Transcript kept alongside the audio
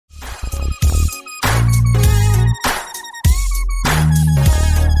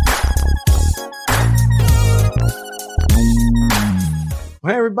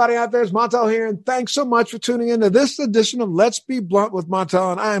everybody out there? It's Montel here, and thanks so much for tuning in to this edition of Let's Be Blunt with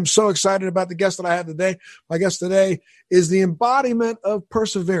Montel. And I am so excited about the guest that I have today. My guest today is the embodiment of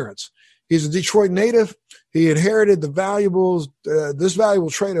perseverance. He's a Detroit native. He inherited this valuable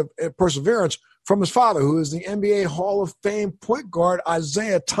trait of perseverance from his father, who is the NBA Hall of Fame point guard,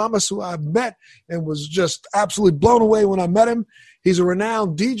 Isaiah Thomas, who I met and was just absolutely blown away when I met him. He's a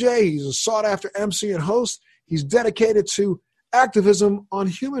renowned DJ. He's a sought-after MC and host. He's dedicated to activism on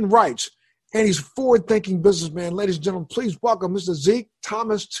human rights, and he's a forward-thinking businessman. Ladies and gentlemen, please welcome Mr. Zeke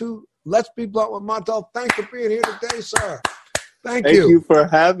Thomas to Let's Be Blunt with Montel. Thanks for being here today, sir. Thank you. Thank you for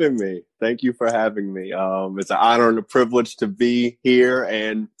having me. It's an honor and a privilege to be here,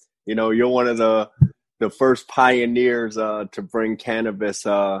 and you're one of the first pioneers to bring cannabis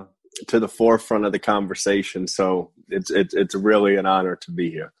to the forefront of the conversation. So it's really an honor to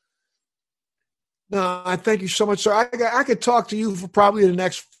be here. No, I thank you so much, sir. I could talk to you for probably the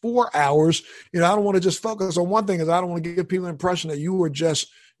next 4 hours. I don't want to just focus on one thing, because I don't want to give people the impression that you were just,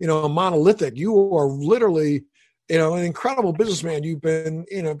 monolithic. You are literally, an incredible businessman. You've been,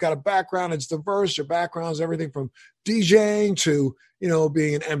 got a background that's diverse. Your background is everything from DJing to,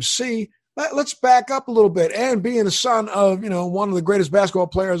 being an MC. Let's back up a little bit. And being the son of, one of the greatest basketball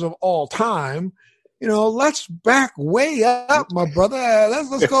players of all time, let's back way up, my brother.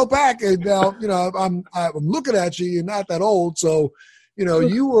 Let's go back. And now, I'm looking at you. You're not that old, so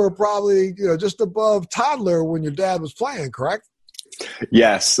you were probably just above toddler when your dad was playing, correct?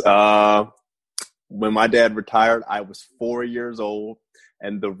 Yes. When my dad retired, I was 4 years old,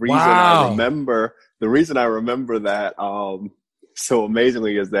 and the reason I remember that so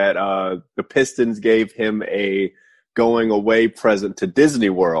amazingly is that the Pistons gave him a going away present to Disney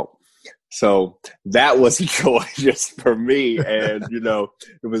World. So that was a joy just for me. And,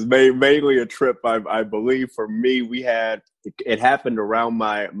 it was mainly a trip, I believe, for me. It happened around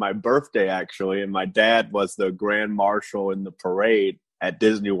my birthday, actually. And my dad was the grand marshal in the parade at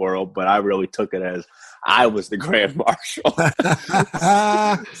Disney World, but I really took it as I was the grand marshal.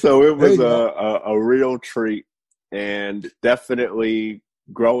 So it was a real treat. And definitely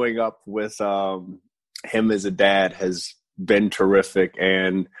growing up with him as a dad has been terrific.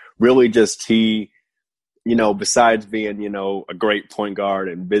 And really just he, besides being, a great point guard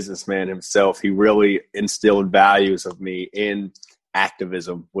and businessman himself, he really instilled values of me in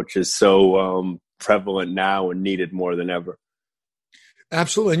activism, which is so prevalent now and needed more than ever.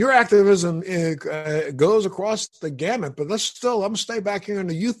 Absolutely. And your activism goes across the gamut, but I'm going to stay back here in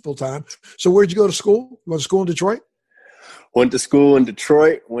the youthful time. So where'd you go to school? You went to school in Detroit? Went to school in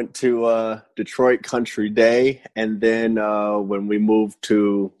Detroit, went to Detroit Country Day, and then when we moved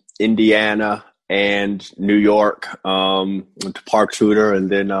to Indiana and New York, went to Park Tudor, and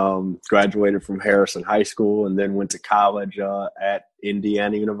then graduated from Harrison High School, and then went to college at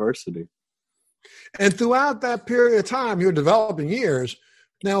Indiana University. And throughout that period of time, your developing years,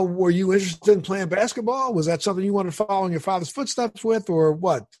 now, were you interested in playing basketball? Was that something you wanted to follow in your father's footsteps with, or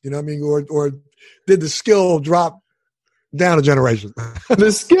what? Or did the skill drop down a generation?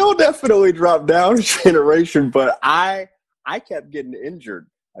 The skill definitely dropped down a generation, but I kept getting injured.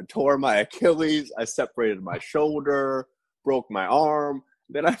 I tore my Achilles, I separated my shoulder, broke my arm.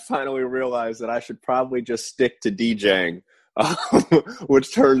 Then I finally realized that I should probably just stick to DJing,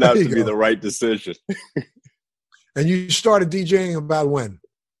 which turned out to be the right decision. And you started DJing about when?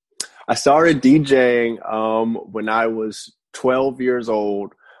 I started DJing when I was 12 years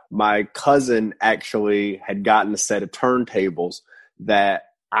old. My cousin actually had gotten a set of turntables that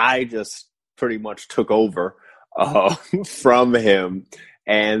I just pretty much took over from him.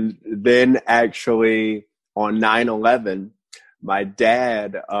 And then actually on 9/11, my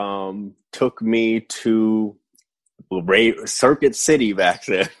dad took me to Circuit City back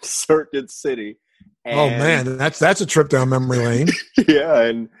then. Circuit City. And, oh, man, that's a trip down memory lane. Yeah,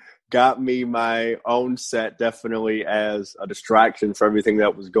 and got me my own set, definitely as a distraction for everything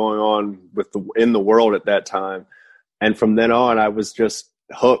that was going on in the world at that time. And from then on, I was just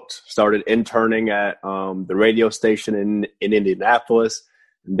hooked. Started interning at the radio station in Indianapolis.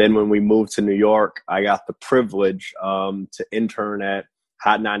 And then when we moved to New York, I got the privilege to intern at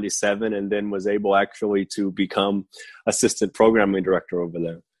Hot 97, and then was able actually to become assistant programming director over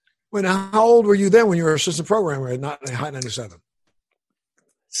there. Wait, how old were you then when you were assistant programmer at Hot 97?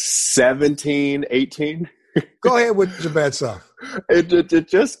 17, 18. Go ahead with your bad stuff. It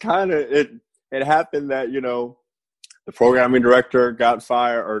just kind of, it happened that, the programming director got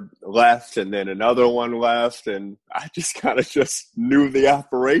fired or left, and then another one left, and I just kind of just knew the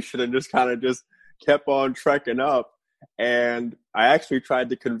operation and just kind of just kept on trekking up. And I actually tried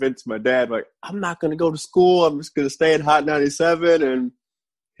to convince my dad, like, I'm not going to go to school. I'm just going to stay at Hot 97. And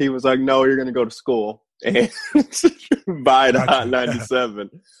he was like, no, you're going to go to school and buy the Hot 97,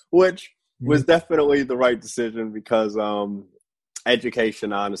 which was definitely the right decision because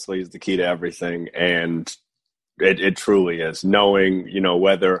education, honestly, is the key to everything. And it truly is. Knowing,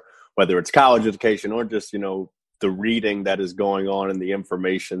 whether it's college education or just, the reading that is going on and the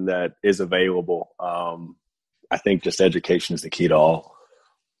information that is available. I think just education is the key to all.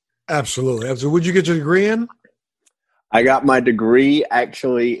 Absolutely. What'd you get your degree in? I got my degree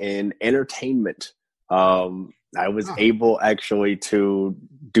actually in entertainment. I was able actually to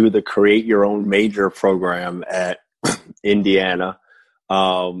do the Create Your Own Major program at Indiana,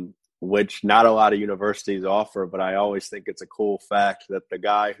 which not a lot of universities offer, but I always think it's a cool fact that the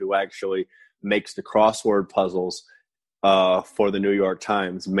guy who actually makes the crossword puzzles for the New York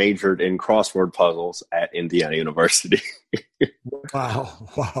Times majored in crossword puzzles at Indiana University. Wow.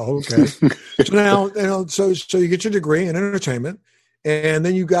 Okay. So now, so you get your degree in entertainment, and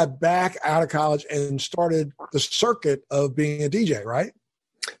then you got back out of college and started the circuit of being a DJ, right?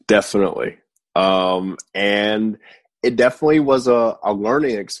 Definitely. And it definitely was a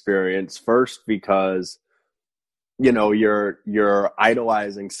learning experience first because, you're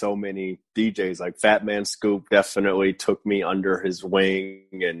idolizing so many DJs. Like Fat Man Scoop definitely took me under his wing,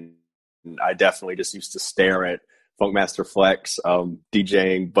 and I definitely just used to stare at Funkmaster Flex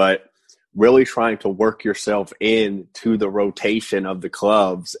DJing, but really trying to work yourself into the rotation of the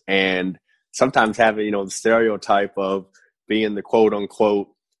clubs and sometimes having, the stereotype of being the quote unquote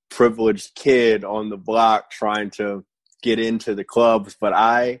privileged kid on the block trying to get into the clubs. But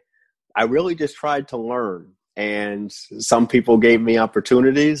I really just tried to learn, and some people gave me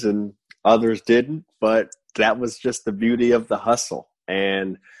opportunities and others didn't, but that was just the beauty of the hustle.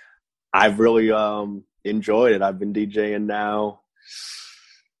 And I've really enjoyed it. I've been DJing now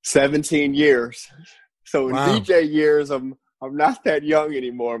 17 years. So in DJ years, I'm not that young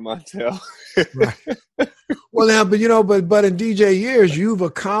anymore, Montel. Right. Well, now, but in DJ years, you've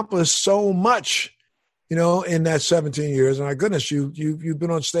accomplished so much, in that 17 years. And my goodness, you've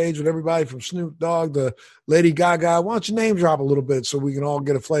been on stage with everybody from Snoop Dogg to Lady Gaga. Why don't you name drop a little bit so we can all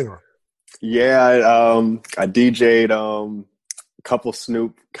get a flavor? Yeah, I DJ'd a couple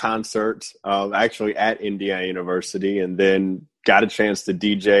Snoop concerts, actually at Indiana University, and then got a chance to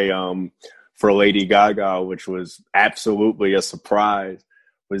DJ for Lady Gaga, which was absolutely a surprise.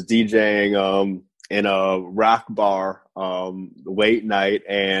 Was DJing in a rock bar late night,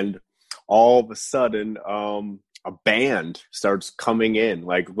 and all of a sudden a band starts coming in,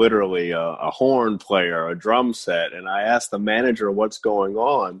 like literally a horn player, a drum set. And I asked the manager what's going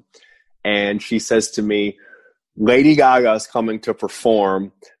on, and she says to me, Lady Gaga is coming to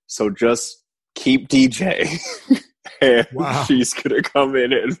perform, so just keep DJing. And she's going to come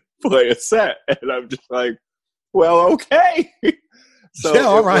in and play a set. And I'm just like, well, okay. So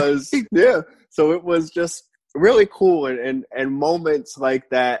so it was just really cool. And moments like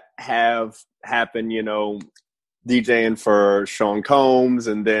that have happened, DJing for Sean Combs.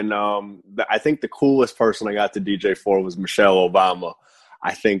 And then I think the coolest person I got to DJ for was Michelle Obama.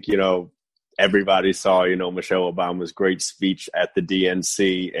 I think, everybody saw, Michelle Obama's great speech at the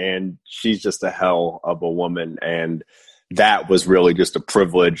DNC, and she's just a hell of a woman. And that was really just a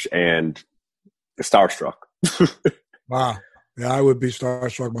privilege and starstruck. Wow. Yeah, I would be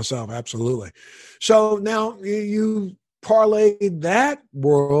starstruck myself. Absolutely. So now you parlayed that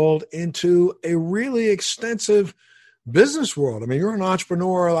world into a really extensive business world. I mean, you're an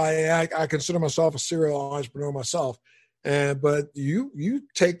entrepreneur. I consider myself a serial entrepreneur myself. But you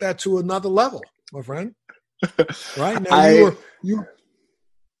take that to another level, my friend. Right now, you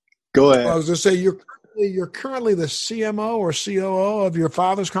go ahead. I was going to say you're currently the CMO or COO of your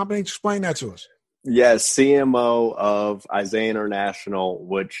father's company. Explain that to us. Yes, CMO of Isaiah International,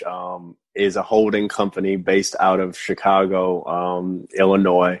 which is a holding company based out of Chicago,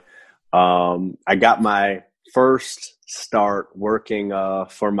 Illinois. I got my first start working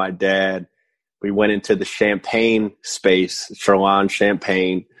for my dad. We went into the champagne space, Chirlan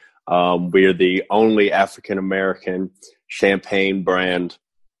Champagne. We are the only African-American champagne brand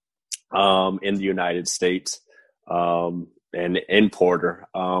in the United States and importer.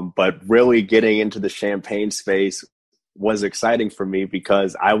 But really getting into the champagne space was exciting for me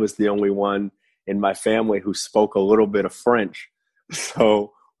because I was the only one in my family who spoke a little bit of French.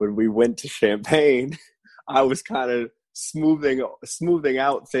 So when we went to Champagne, I was kind of smoothing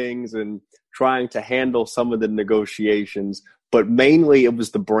out things and trying to handle some of the negotiations, but mainly it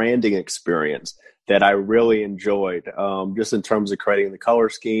was the branding experience that I really enjoyed, just in terms of creating the color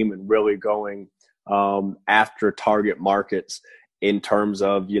scheme and really going after target markets in terms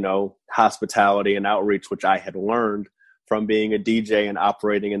of, hospitality and outreach, which I had learned from being a DJ and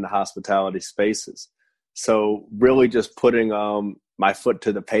operating in the hospitality spaces. So really just putting my foot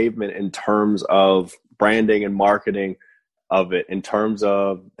to the pavement in terms of branding and marketing of it, in terms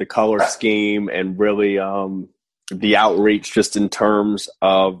of the color scheme and really the outreach, just in terms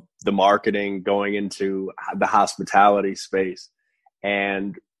of the marketing going into the hospitality space,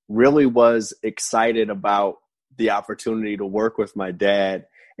 and really was excited about the opportunity to work with my dad.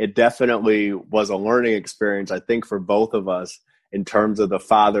 It definitely was a learning experience, I think, for both of us in terms of the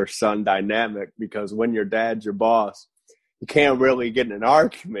father-son dynamic, because when your dad's your boss, you can't really get in an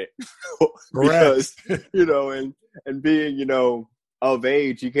argument because, and being, of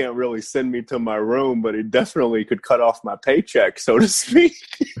age, you can't really send me to my room, but it definitely could cut off my paycheck, so to speak.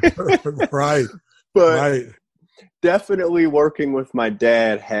 Right. But definitely working with my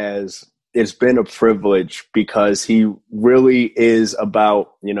dad it's been a privilege, because he really is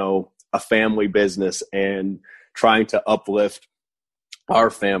about, a family business and trying to uplift our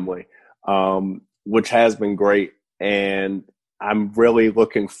family, which has been great. And I'm really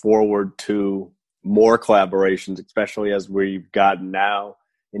looking forward to more collaborations, especially as we've gotten now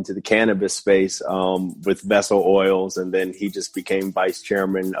into the cannabis space with Vessel Oils. And then he just became vice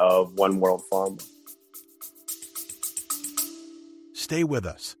chairman of One World Pharma. Stay with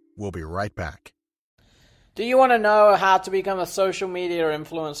us. We'll be right back. Do you want to know how to become a social media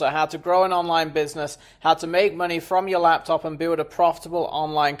influencer, how to grow an online business, how to make money from your laptop and build a profitable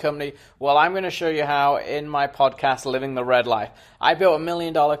online company? Well, I'm going to show you how in my podcast, Living the Red Life. I built $1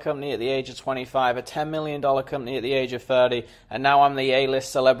 million company at the age of 25, a $10 million company at the age of 30, and now I'm the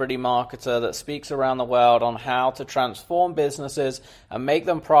A-list celebrity marketer that speaks around the world on how to transform businesses and make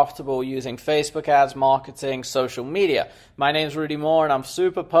them profitable using Facebook ads, marketing, social media. My name's Rudy Moore, and I'm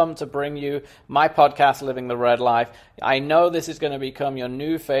super pumped to bring you my podcast, Living the Red Life. I know this is going to become your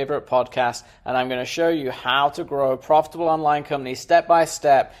new favorite podcast, and I'm going to show you how to grow a profitable online company step by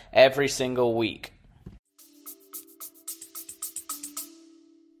step every single week.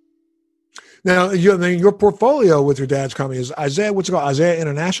 Now, your portfolio with your dad's company is Isaiah, what's it called? Isaiah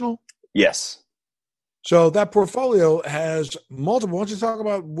International? Yes. So that portfolio has multiple. Why don't you talk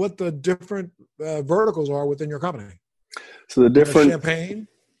about what the different verticals are within your company? So the different Champagne.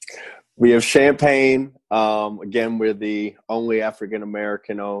 We have Champagne. Again, we're the only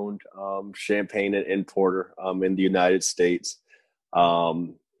African-American owned champagne and importer in the United States.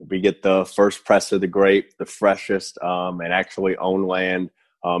 We get the first press of the grape, the freshest, and actually own land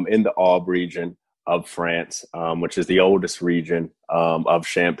in the Aube region of France, which is the oldest region of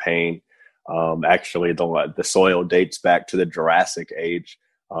Champagne. Actually, the soil dates back to the Jurassic age,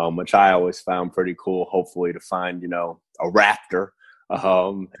 which I always found pretty cool. Hopefully to find, a raptor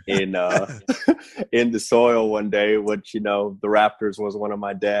in in the soil one day, which, the Raptors was one of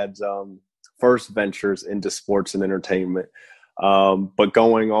my dad's first ventures into sports and entertainment. But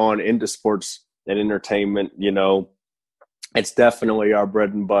going on into sports and entertainment, it's definitely our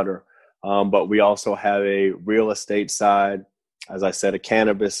bread and butter. But we also have a real estate side, as I said, a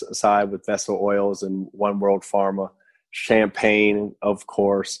cannabis side with Vessel Oils and One World Pharma, Champagne, of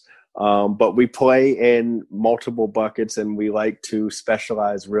course. But we play in multiple buckets, and we like to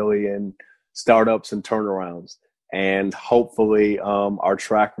specialize really in startups and turnarounds. And hopefully our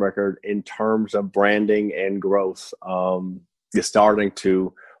track record in terms of branding and growth is starting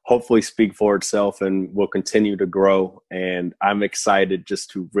to hopefully speak for itself and will continue to grow. And I'm excited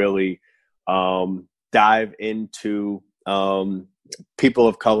just to really dive into people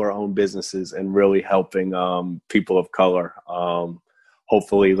of color owned businesses and really helping people of color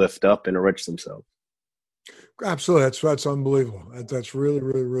hopefully lift up and enrich themselves. Absolutely. That's unbelievable. That's really,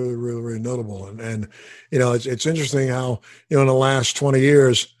 really, really, really, really notable. And it's interesting how, in the last 20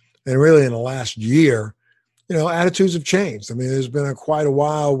 years and really in the last year, attitudes have changed. I mean, there's been quite a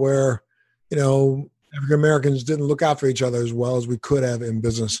while where, African Americans didn't look out for each other as well as we could have in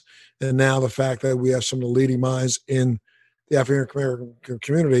business. And now the fact that we have some of the leading minds in the African American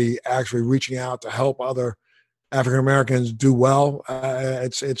community actually reaching out to help other African Americans do well,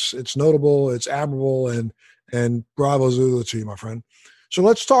 it's notable, it's admirable, and bravo Zulu to you, my friend. So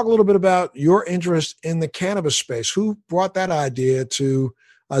let's talk a little bit about your interest in the cannabis space. Who brought that idea to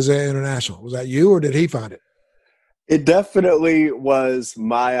Isaiah International? Was that you, or did he find it? It definitely was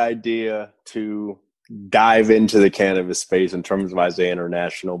my idea to dive into the cannabis space in terms of Isaiah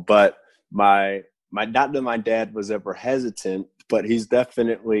International. But not that my dad was ever hesitant, but he's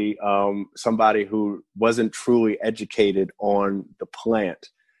definitely somebody who wasn't truly educated on the plant.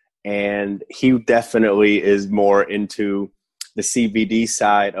 And he definitely is more into the CBD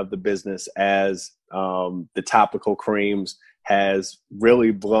side of the business, as the topical creams has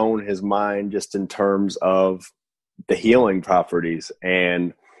really blown his mind just in terms of the healing properties.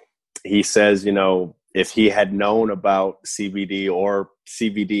 And he says, you know, if he had known about CBD, or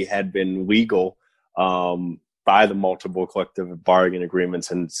CBD had been legal by the multiple collective bargaining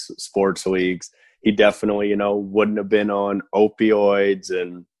agreements and sports leagues, he definitely, you know, wouldn't have been on opioids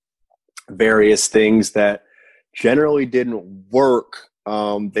and various things that generally didn't work.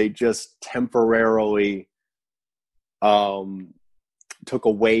 They just temporarily took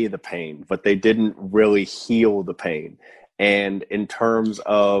away the pain, but they didn't really heal the pain. And in terms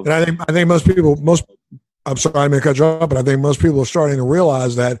of, and I think I'm sorry, I may cut you off, but I think most people are starting to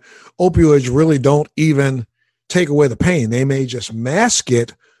realize that opioids really don't even take away the pain. They may just mask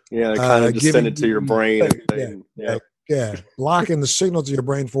it. Yeah, they kind of just send it to your brain. Blocking the signal to your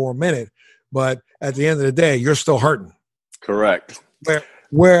brain for a minute, but at the end of the day, you're still hurting. Correct.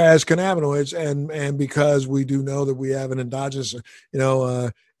 Whereas cannabinoids, and because we do know that we have an endogenous,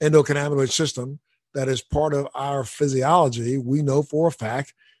 endocannabinoid system that is part of our physiology, we know for a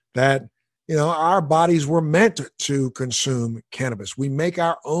fact that, you know, our bodies were meant to consume cannabis. We make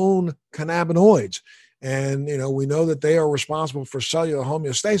our own cannabinoids. And, you know, we know that they are responsible for cellular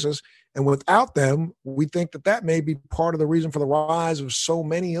homeostasis. And without them, we think that that may be part of the reason for the rise of so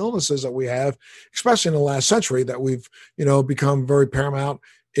many illnesses that we have, especially in the last century, that we've, you know, become very paramount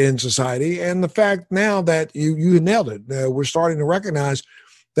in society. And the fact now that you nailed it, we're starting to recognize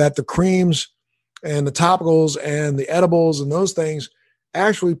that the creams and the topicals and the edibles and those things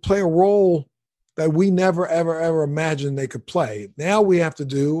actually play a role that we never, ever, ever imagined they could play. Now we have to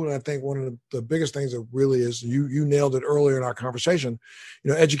do, and I think one of the biggest things that really is, you nailed it earlier in our conversation,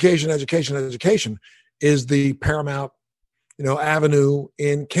 you know, education is the paramount, you know, avenue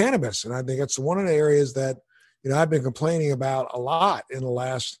in cannabis. And I think it's one of the areas that, you know, I've been complaining about a lot in the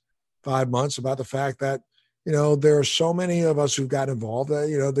last 5 months about the fact that, you know, there are so many of us who've got involved.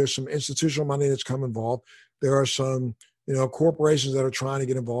 You know, there's some institutional money that's come involved. There are some, you know, corporations that are trying to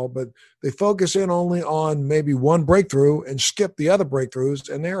get involved, but they focus in only on maybe one breakthrough and skip the other breakthroughs.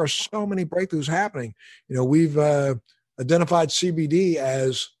 And there are so many breakthroughs happening. You know, we've identified CBD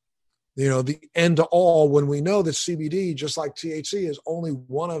as, you know, the end to all, when we know that CBD, just like THC, is only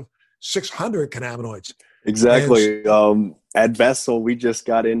one of 600 cannabinoids. Exactly. At Vessel, we just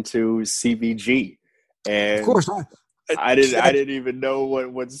got into CBG. And of course, I didn't even know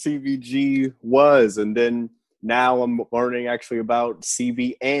what CBG was. And then now I'm learning actually about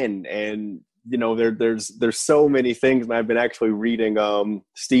CBN, and you know, there's so many things. And I've been actually reading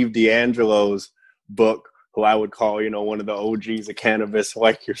Steve D'Angelo's book, who I would call, you know, one of the OGs of cannabis,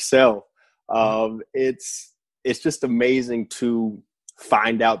 like yourself. It's just amazing to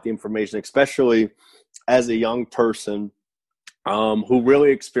find out the information, especially as a young person who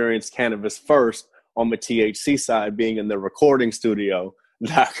really experienced cannabis first on the THC side, being in the recording studio.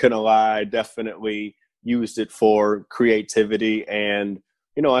 Not gonna lie, I definitely used it for creativity. And,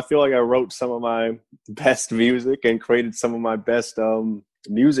 you know, I feel like I wrote some of my best music and created some of my best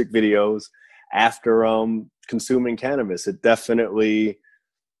music videos after consuming cannabis. It definitely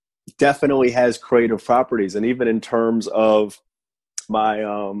has creative properties. And even in terms of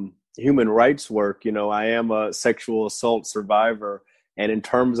my human rights work, you know, I am a sexual assault survivor. And in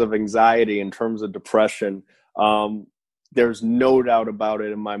terms of anxiety, in terms of depression, there's no doubt about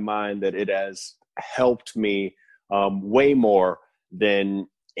it in my mind that it has helped me way more than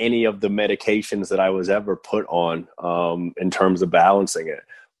any of the medications that I was ever put on in terms of balancing it.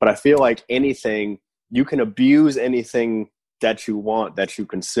 But I feel like anything, you can abuse anything that you want, that you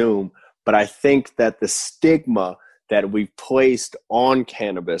consume. But I think that the stigma that we've placed on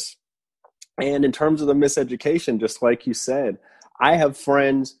cannabis, and in terms of the miseducation, just like you said, I have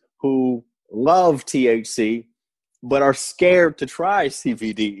friends who love THC, but are scared to try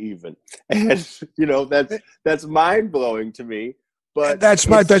CBD even. And, you know, that's mind blowing to me. But that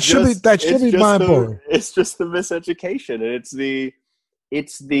should be mind blowing. It's just the miseducation. And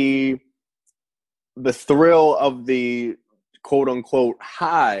it's the thrill of the quote unquote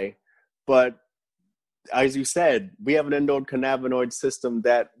high. But as you said, we have an endocannabinoid system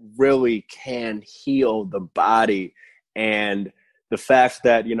that really can heal the body. And the fact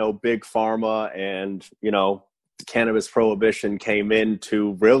that, you know, big pharma and, you know, cannabis prohibition came in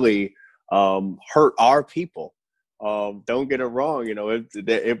to really hurt our people. Don't get it wrong. You know,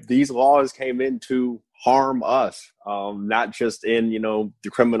 if these laws came in to harm us, not just in, you know, the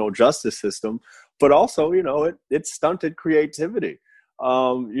criminal justice system, but also, you know, it stunted creativity.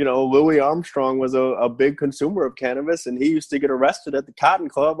 You know, Louis Armstrong was a big consumer of cannabis, and he used to get arrested at the Cotton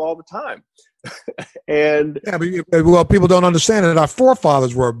Club all the time. And yeah, but, well, people don't understand it. Our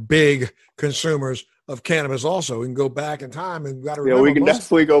forefathers were big consumers of cannabis also. We can go back in time and got to Yeah, remember. we can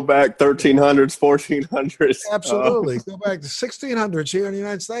definitely go back 1300s, 1400s. Absolutely. Go back to 1600s here in the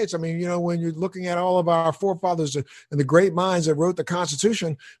United States. I mean, you know, when you're looking at all of our forefathers and the great minds that wrote the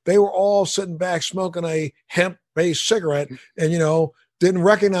Constitution, they were all sitting back smoking a hemp-based cigarette and, you know, didn't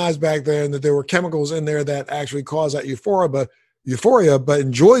recognize back then that there were chemicals in there that actually caused that euphoria, but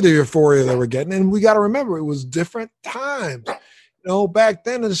enjoyed the euphoria they were getting. And we got to remember, it was different times. You know, back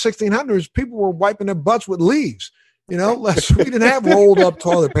then in the 1600s, people were wiping their butts with leaves. You know, we didn't have rolled up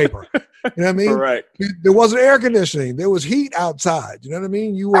toilet paper. You know what I mean? Right. There wasn't air conditioning. There was heat outside. You know what I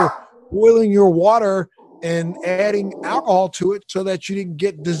mean? You were boiling your water and adding alcohol to it so that you didn't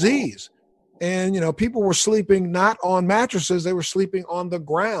get disease. And, you know, people were sleeping not on mattresses. They were sleeping on the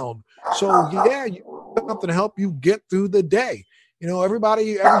ground. So, yeah, you need something to help you get through the day. You know, every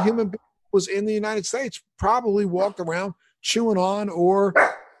human being was in the United States probably walked around chewing on or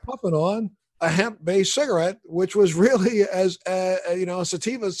puffing on a hemp-based cigarette, which was really as you know, a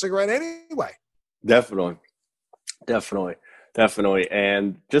sativa cigarette anyway. Definitely.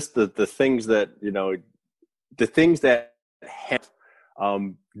 And just the things that, you know, the things that hemp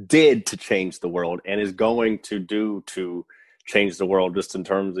did to change the world and is going to do to change the world, just in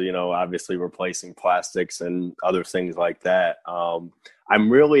terms of, you know, obviously replacing plastics and other things like that.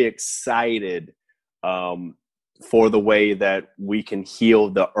 I'm really excited for the way that we can heal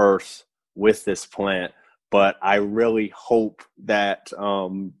the earth with this plant, but I really hope that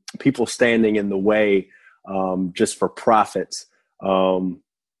people standing in the way just for profits will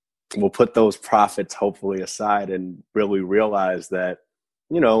put those profits hopefully aside and really realize that,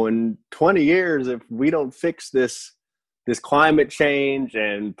 you know, in 20 years, if we don't fix this climate change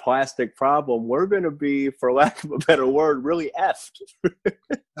and plastic problem, we're going to be, for lack of a better word, really effed.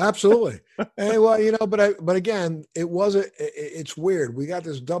 Absolutely. And well, you know, but again, it's weird. We got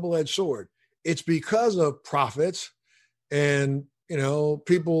this double-edged sword. It's because of profits and, you know,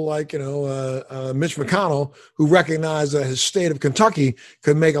 people like, you know, Mitch McConnell, who recognized that his state of Kentucky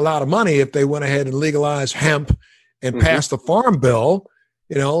could make a lot of money if they went ahead and legalized hemp and passed the farm bill,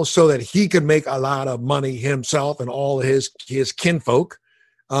 you know, so that he could make a lot of money himself and all of his kinfolk.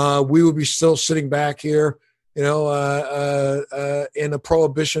 We would be still sitting back here, you know, in a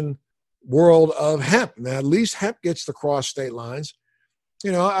prohibition world of hemp. Now, at least hemp gets to cross state lines.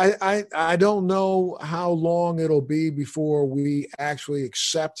 You know, I don't know how long it'll be before we actually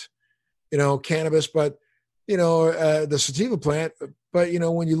accept, you know, cannabis, but, you know, the sativa plant. But, you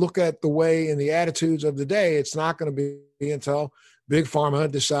know, when you look at the way and the attitudes of the day, it's not going to be until Big Pharma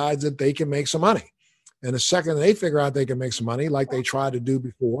decides that they can make some money. And the second they figure out they can make some money, like they tried to do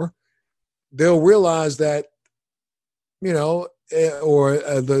before, they'll realize that, you know, or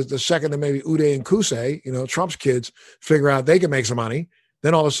the second that maybe Uday and Kusei, you know, Trump's kids, figure out they can make some money,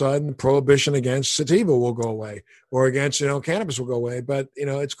 then all of a sudden prohibition against sativa will go away, or against, you know, cannabis will go away. But, you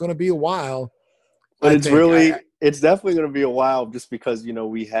know, it's going to be a while. But it's definitely going to be a while, just because, you know,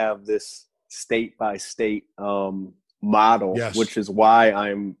 we have this state by state model, yes, which is why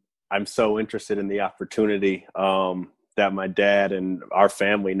I'm so interested in the opportunity that my dad and our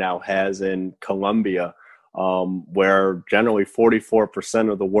family now has in Colombia, where generally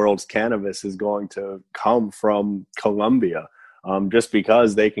 44% of the world's cannabis is going to come from Colombia, just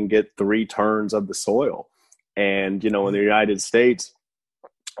because they can get 3 turns of the soil. And, you know, in the United States,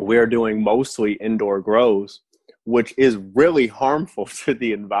 we're doing mostly indoor grows, which is really harmful to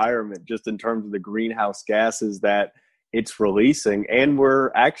the environment, just in terms of the greenhouse gases that it's releasing. And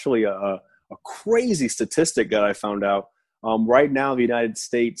we're actually a crazy statistic that I found out. Right now, the United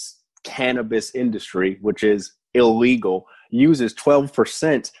States cannabis industry, which is illegal, uses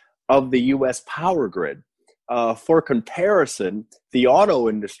 12% of the U.S. power grid. For comparison, the auto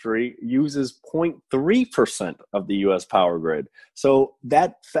industry uses 0.3% of the U.S. power grid. So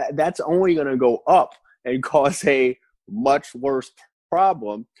that's only going to go up and cause a much worse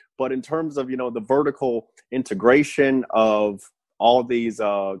problem. But in terms of, you know, the vertical integration of all these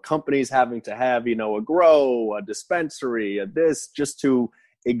companies having to have, you know, a grow, a dispensary, a this, just to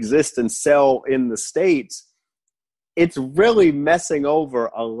exist and sell in the States, it's really messing over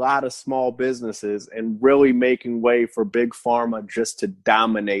a lot of small businesses and really making way for big pharma just to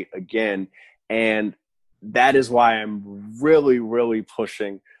dominate again. And that is why I'm really, really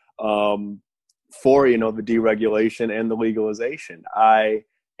pushing for, you know, the deregulation and the legalization.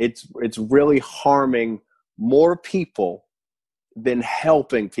 It's really harming more people than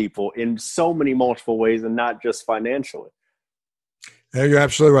helping people in so many multiple ways, and not just financially. Yeah, you're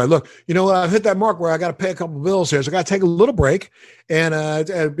absolutely right. Look, you know, I've hit that mark where I got to pay a couple of bills here. So I got to take a little break, and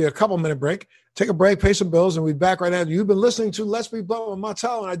it'll be a couple minute break. take a break, pay some bills, and we'll be back right now. You've been listening to Let's Be Blunt with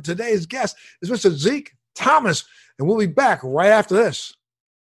Montel, and today's guest is Mr. Zeke Thomas, and we'll be back right after this.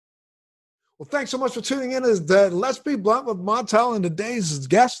 Well, thanks so much for tuning in. Let's Be Blunt with Montel, and today's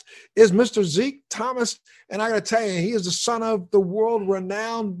guest is Mr. Zeke Thomas. And I got to tell you, he is the son of the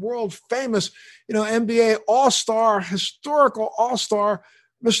world-renowned, world-famous, NBA All-Star, historical All-Star,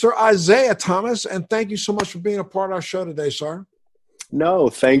 Mr. Isiah Thomas. And thank you so much for being a part of our show today, sir. No,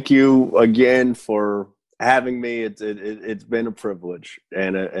 thank you again for having me. It's been a privilege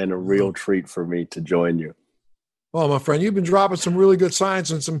and a real treat for me to join you. Well, my friend, you've been dropping some really good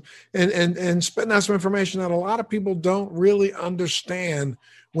science and spitting out some information that a lot of people don't really understand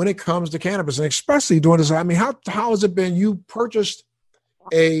when it comes to cannabis, and especially during this. I mean, how has it been? You purchased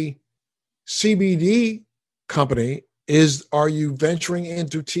a CBD company. Are you venturing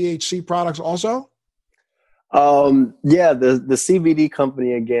into THC products also? Yeah, the CBD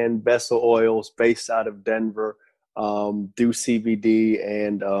company, again, Bessel Oils, based out of Denver, do CBD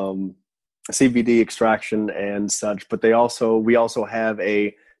and CBD extraction and such, but we also have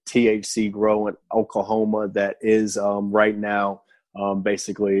a THC grow in Oklahoma that is right now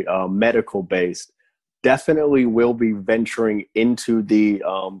basically medical based. Definitely will be venturing into the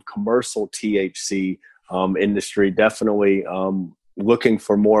commercial THC industry. Definitely looking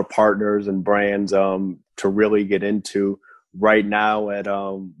for more partners and brands to really get into. Right now at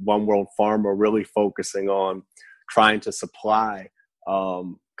One World Farm, we're really focusing on trying to supply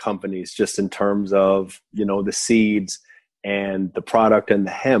companies just in terms of the seeds and the product and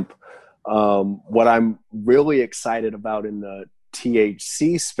the hemp. What I'm really excited about in the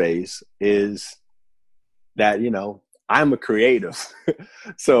THC space is that I'm a creative.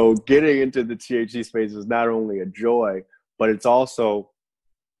 So getting into the THC space is not only a joy, but it's also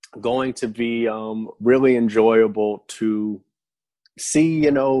going to be really enjoyable to see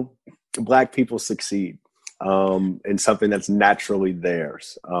Black people succeed in something that's naturally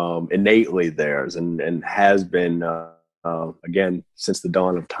theirs, innately theirs, and has been, again, since the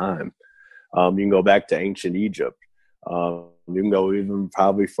dawn of time. You can go back to ancient Egypt. You can go even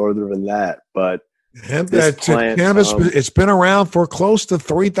probably further than that. But cannabis, it's been around for close to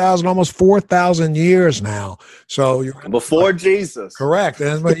 3,000, almost 4,000 years now. So before Jesus, correct.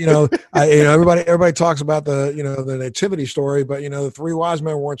 And but everybody talks about the nativity story, but the three wise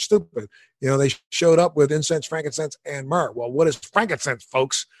men weren't stupid. They showed up with incense, frankincense, and myrrh. Well, what is frankincense,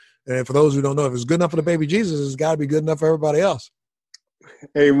 folks? And for those who don't know, if it's good enough for the baby Jesus, it's got to be good enough for everybody else.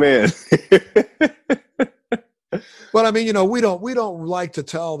 Amen. But I mean, we don't like to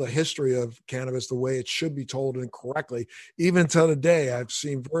tell the history of cannabis the way it should be told and correctly. Even to today, I've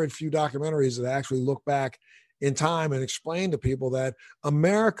seen very few documentaries that actually look back in time and explain to people that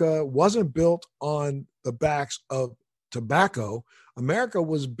America wasn't built on the backs of tobacco. America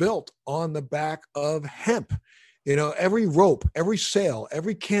was built on the back of hemp. Every rope, every sail,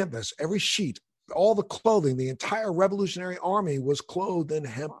 every canvas, every sheet, all the clothing, the entire Revolutionary Army was clothed in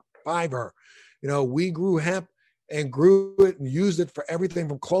hemp fiber. We grew hemp and grew it and used it for everything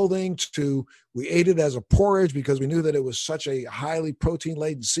from clothing to we ate it as a porridge because we knew that it was such a highly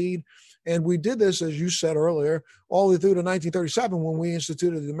protein-laden seed. And we did this, as you said earlier, all the way through to 1937 when we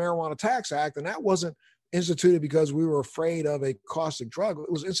instituted the Marijuana Tax Act. And that wasn't instituted because we were afraid of a caustic drug. It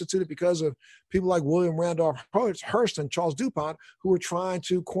was instituted because of people like William Randolph Hearst and Charles DuPont, who were trying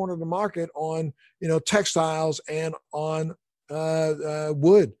to corner the market on, textiles and on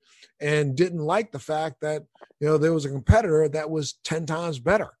wood, and didn't like the fact that, there was a competitor that was 10 times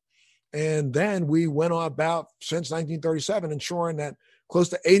better. And then we went on about since 1937, ensuring that close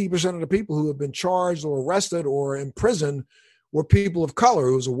to 80% of the people who have been charged or arrested or imprisoned were people of color.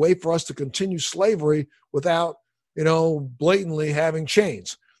 It was a way for us to continue slavery without, blatantly having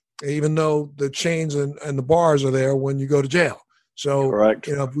chains, even though the chains and the bars are there when you go to jail. So, correct.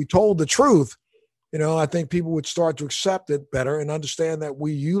 If we told the truth, I think people would start to accept it better and understand that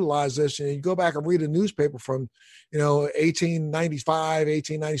we utilize this. And you go back and read a newspaper from, 1895,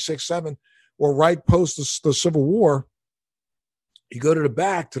 1896, 7, or right post the Civil War. You go to the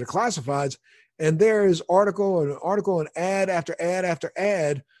back to the classifieds, and there is article and ad after ad after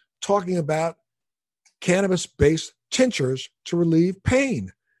ad talking about cannabis-based tinctures to relieve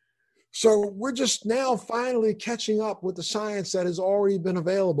pain. So we're just now finally catching up with the science that has already been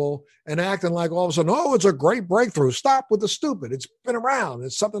available and acting like all of a sudden, oh, it's a great breakthrough. Stop with the stupid. It's been around.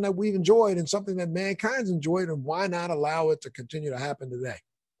 It's something that we've enjoyed and something that mankind's enjoyed, and why not allow it to continue to happen today?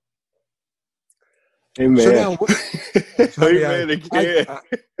 Amen. So now, Amen again.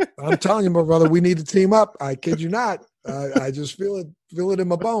 I'm telling you, my brother, we need to team up. I kid you not. I just feel it in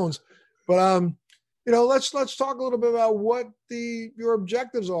my bones. But let's talk a little bit about what your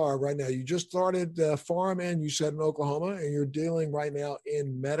objectives are right now. You just started Farm N, you said, in Oklahoma, and you're dealing right now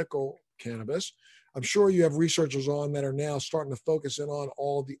in medical cannabis. I'm sure you have researchers on that are now starting to focus in on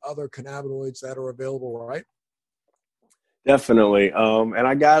all the other cannabinoids that are available, right? Definitely. And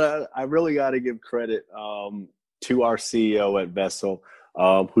I really gotta give credit to our CEO at Vessel,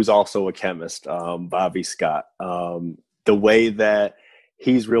 who's also a chemist, Bobby Scott. The way that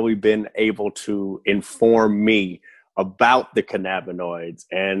he's really been able to inform me about the cannabinoids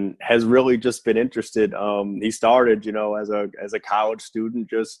and has really just been interested. He started, as a college student,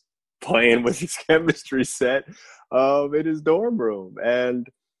 just playing with his chemistry set in his dorm room. And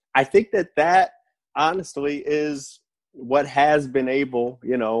I think that honestly is what has been able,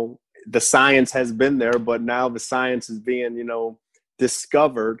 the science has been there, but now the science is being,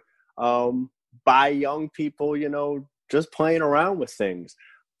 discovered by young people, just playing around with things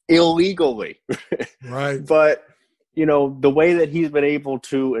illegally. Right. But, the way that he's been able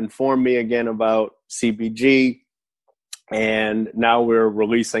to inform me again about CBG, and now we're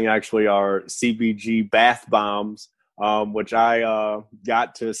releasing actually our CBG bath bombs, which I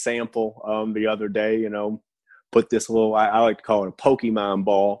got to sample the other day, put this little, I like to call it a Pokemon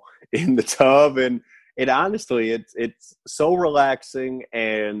ball in the tub. And it honestly, it's so relaxing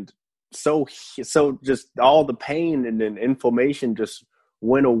and so just all the pain and then inflammation just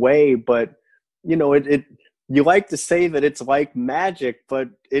went away. But, you like to say that it's like magic, but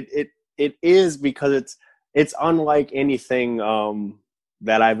it is, because it's unlike anything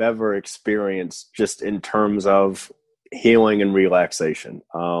that I've ever experienced, just in terms of healing and relaxation.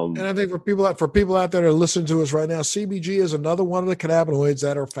 And I think for people out there that are listening to us right now, CBG is another one of the cannabinoids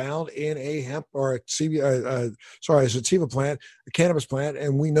that are found in a hemp or a sativa plant, a cannabis plant.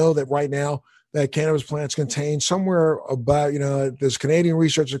 And we know that right now that cannabis plants contain somewhere about, there's Canadian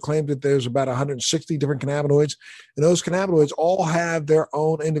research that claimed that there's about 160 different cannabinoids, and those cannabinoids all have their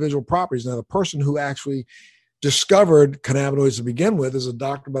own individual properties. Now, the person who actually discovered cannabinoids to begin with is a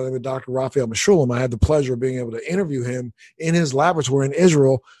doctor by the name of Dr. Raphael Mechoulam. I had the pleasure of being able to interview him in his laboratory in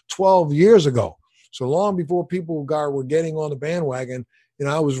Israel 12 years ago. So long before people were getting on the bandwagon,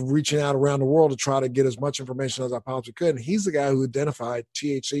 I was reaching out around the world to try to get as much information as I possibly could. And he's the guy who identified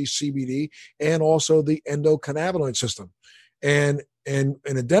THC, CBD, and also the endocannabinoid system. And in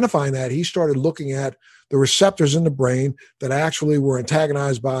identifying that, he started looking at the receptors in the brain that actually were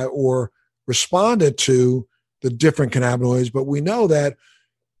antagonized by or responded to the different cannabinoids. But we know that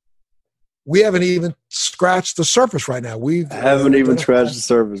we haven't even scratched the surface right now. We haven't even scratched the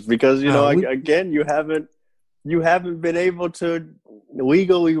surface because, again, you haven't been able to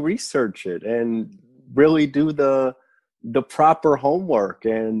legally research it and really do the proper homework.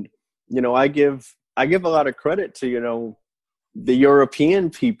 And, I give a lot of credit to, the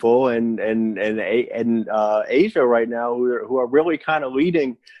European people and Asia right now who are really kind of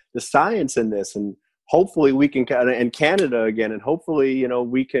leading the science in this. And hopefully we can, and Canada again, and hopefully,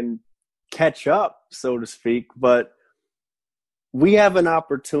 we can catch up, so to speak. But we have an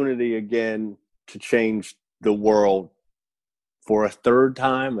opportunity again to change the world for a third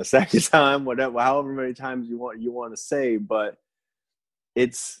time, a second time, whatever, however many times you want to say. But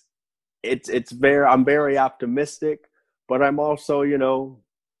I'm very optimistic, but I'm also, you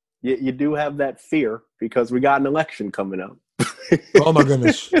do have that fear because we got an election coming up. Oh my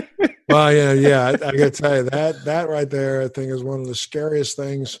goodness. Well, yeah. I got to tell you that right there, I think, is one of the scariest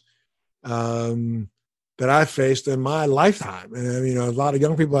things that I faced in my lifetime. And a lot of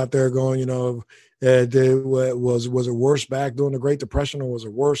young people out there going, was it worse back during the Great Depression, or was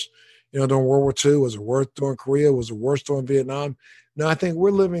it worse, during World War II? Was it worse during Korea? Was it worse during Vietnam? No, I think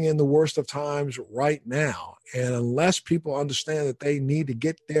we're living in the worst of times right now. And unless people understand that they need to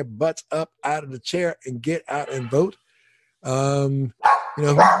get their butts up out of the chair and get out and vote, who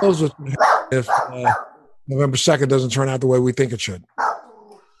knows if November 2nd doesn't turn out the way we think it should.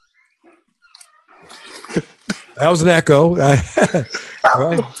 That was an echo. Right.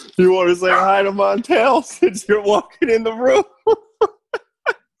 You want to say hi to Montel since you're walking in the room?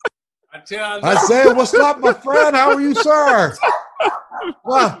 I say, what's up, my friend? How are you, sir?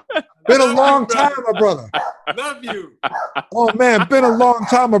 Well, been a long time, my brother. Love you. Oh, man, been a long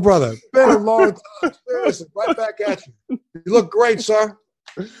time, my brother. Been a long time. Seriously, right back at you. You look great, sir.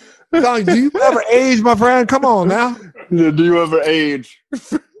 Do you ever age, my friend? Come on now. Do you ever age?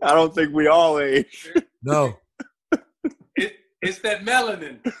 I don't think we all age. No. It's that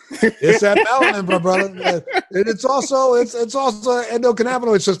melanin. It's that melanin, my brother. And it's also an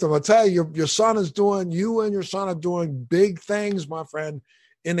endocannabinoid system. I'll tell you, you and your son are doing big things, my friend,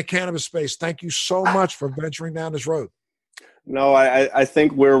 in the cannabis space. Thank you so much for venturing down this road. No, I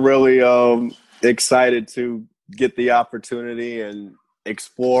think we're really excited to get the opportunity and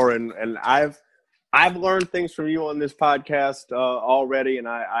explore. And I've learned things from you on this podcast already, and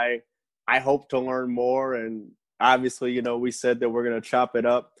I hope to learn more. And obviously, we said that we're going to chop it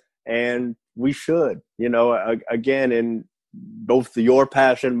up, and we should, again, in both your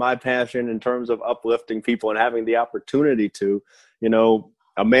passion, my passion, in terms of uplifting people and having the opportunity to,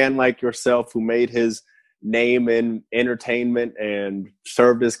 a man like yourself who made his name in entertainment and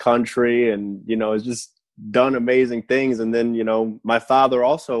served his country and, has just done amazing things. And then, my father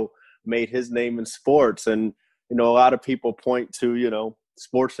also made his name in sports. And, a lot of people point to,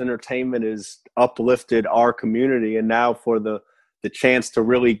 sports entertainment has uplifted our community. And now for the chance to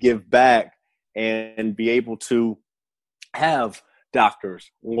really give back and be able to have doctors,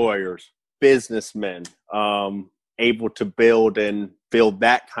 lawyers, businessmen, able to build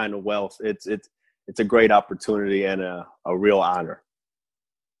that kind of wealth. It's a great opportunity and a real honor.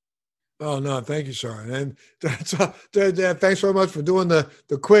 Oh, no, thank you, sir. And thanks very much for doing the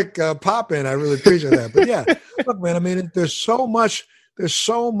quick pop in. I really appreciate that. But yeah, look, man, I mean, there's so much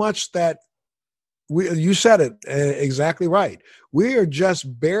that you said it exactly right. We are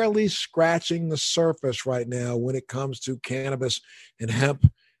just barely scratching the surface right now when it comes to cannabis and hemp.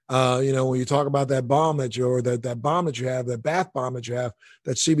 When you talk about that bomb that bomb that you have, that bath bomb that you have,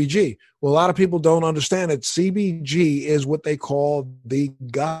 that CBG. Well, a lot of people don't understand that CBG is what they call the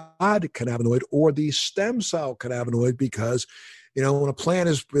God cannabinoid or the stem cell cannabinoid, because when a plant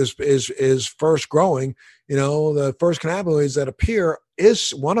is first growing, the first cannabinoids that appear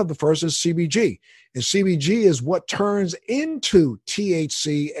is one of the first is CBG. And CBG is what turns into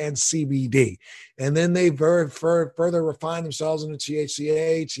THC and CBD. And then they further refine themselves into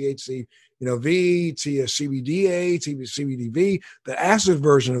THCA, THC, V, CBDA, CBDV, the acid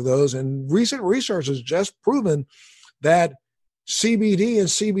version of those. And recent research has just proven that CBD and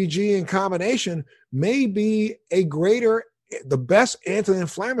CBG in combination may be the best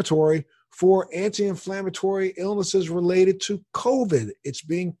anti-inflammatory for anti-inflammatory illnesses related to COVID. It's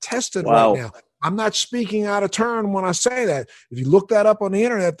being tested right now. I'm not speaking out of turn when I say that. If you look that up on the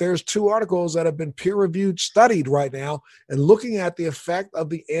internet, there's 2 articles that have been peer-reviewed, studied right now, and looking at the effect of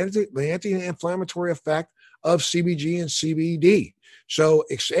the anti-inflammatory effect of CBG and CBD. So,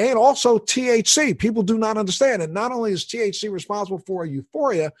 and also THC. People do not understand. And not only is THC responsible for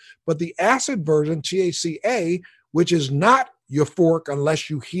euphoria, but the acid version, THCA, which is not euphoric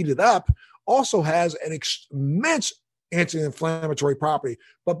unless you heat it up, also has an immense anti-inflammatory property.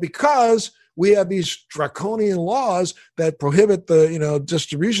 But because we have these draconian laws that prohibit the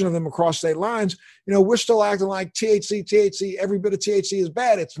distribution of them across state lines, we're still acting like THC, every bit of THC is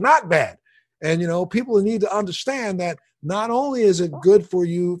bad. It's not bad. And, people need to understand that not only is it good for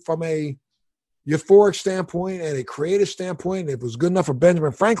you from a euphoric standpoint and a creative standpoint. It was good enough for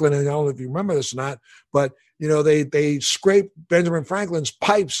Benjamin Franklin, and I don't know if you remember this or not, but they scraped Benjamin Franklin's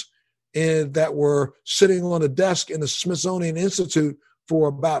pipes that were sitting on a desk in the Smithsonian Institute for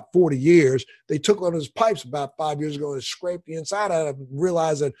about 40 years. They took on his pipes about 5 years ago and scraped the inside out of them and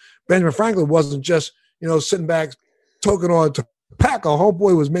realized that Benjamin Franklin wasn't just, sitting back toking on tobacco.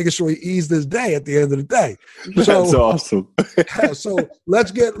 Homeboy was making sure he eased his day at the end of the day. So, that's awesome. Yeah, so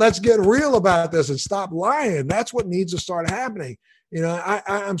let's get real about this and stop lying. That's what needs to start happening.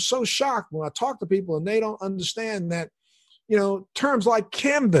 I'm so shocked when I talk to people and they don't understand that, terms like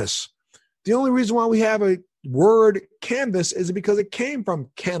canvas. The only reason why we have a word canvas is because it came from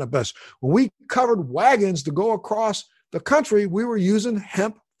cannabis. When we covered wagons to go across the country, we were using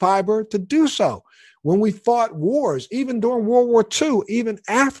hemp fiber to do so. When we fought wars, even during World War II, even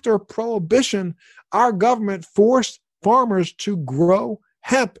after Prohibition, our government forced farmers to grow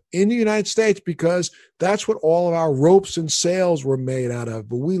hemp in the United States because that's what all of our ropes and sails were made out of.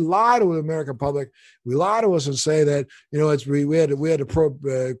 But we lie to the American public. We lie to us and say that, we had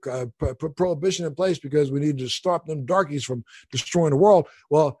a prohibition in place because we needed to stop them darkies from destroying the world.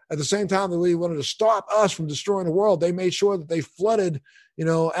 Well, at the same time that we wanted to stop us from destroying the world, they made sure that they flooded,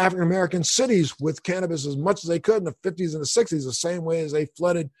 African-American cities with cannabis as much as they could in the 50s and the 60s, the same way as they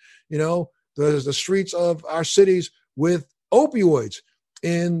flooded, the streets of our cities with opioids.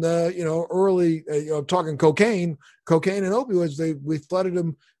 In the early, I'm talking cocaine and opioids. We flooded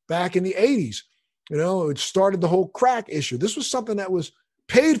them back in the 80s. It started the whole crack issue. This was something that was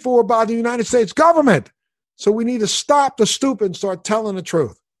paid for by the United States government. So we need to stop the stupid and start telling the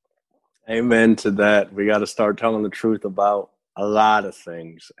truth. Amen to that. We got to start telling the truth about a lot of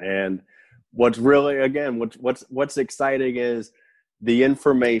things. And what's really, again, what's exciting is the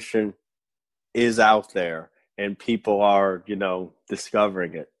information is out there. And people are,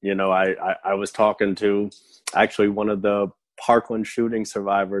 discovering it. I was talking to actually one of the Parkland shooting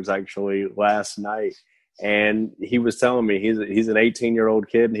survivors actually last night. And he was telling me, he's an 18-year-old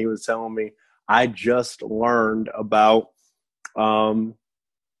kid, and he was telling me, I just learned about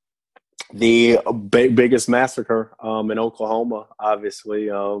the biggest massacre in Oklahoma, obviously,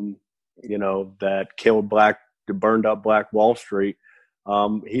 that burned up Black Wall Street.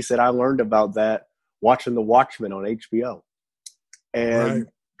 He said, I learned about that watching The Watchmen on HBO. And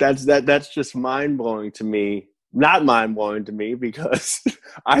that's just mind-blowing to me. Not mind-blowing to me because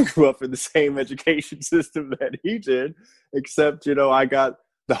I grew up in the same education system that he did, except, I got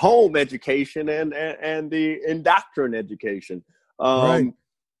the home education and the indoctrined education.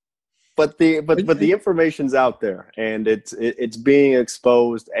 But the information's out there, and it's being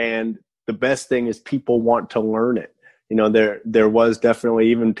exposed, and the best thing is people want to learn it. There was definitely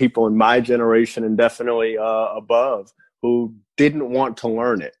even people in my generation and definitely above who didn't want to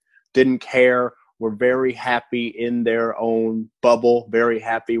learn it, didn't care, were very happy in their own bubble, very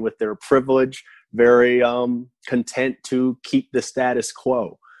happy with their privilege, very content to keep the status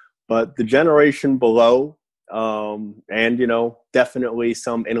quo. But the generation below, and definitely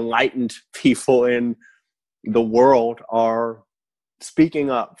some enlightened people in the world are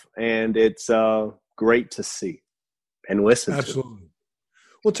speaking up, and it's great to see and listen Absolutely. to.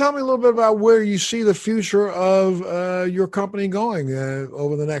 Well, tell me a little bit about where you see the future of your company going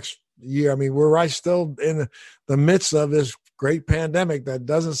over the next year. I mean, we're still in the midst of this great pandemic that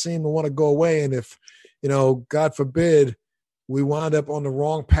doesn't seem to want to go away. And if, God forbid, we wind up on the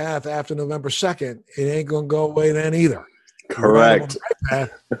wrong path after November 2nd, it ain't going to go away then either. Correct.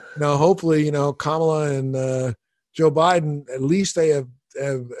 Hopefully, Kamala and Joe Biden, at least they have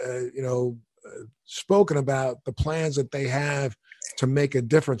spoken about the plans that they have to make a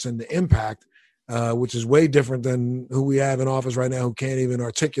difference in the impact, which is way different than who we have in office right now, who can't even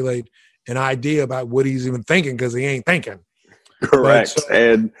articulate an idea about what he's even thinking because he ain't thinking. Correct.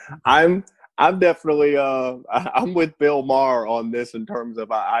 And I'm definitely I'm with Bill Maher on this in terms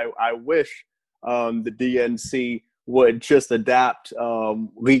of I wish the DNC would just adapt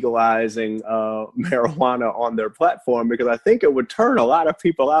legalizing marijuana on their platform, because I think it would turn a lot of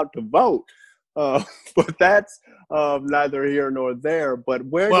people out to vote. But that's neither here nor there. But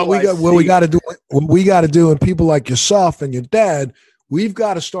what we got to do, and people like yourself and your dad, we've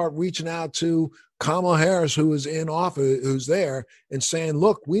got to start reaching out to Kamala Harris, who is in office, who's there, and saying,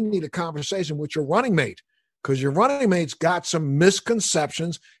 look, we need a conversation with your running mate, because your running mate's got some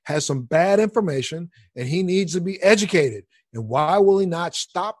misconceptions, has some bad information, and he needs to be educated. And why will he not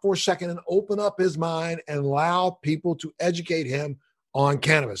stop for a second and open up his mind and allow people to educate him on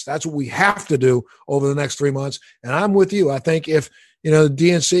cannabis? That's what we have to do over the next 3 months. And I'm with you. I think if, the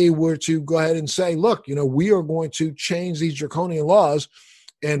DNC were to go ahead and say, look, we are going to change these draconian laws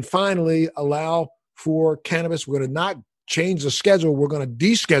and finally allow for cannabis. We're going to not change the schedule. We're going to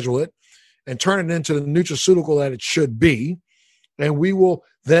deschedule it and turn it into the nutraceutical that it should be. And we will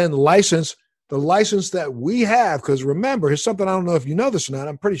then license the license that we have. Because remember, here's something, I don't know if you know this or not.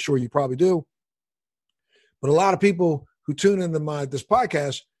 I'm pretty sure you probably do. But a lot of people who tune into this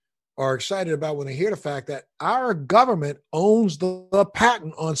podcast are excited about when they hear the fact that our government owns the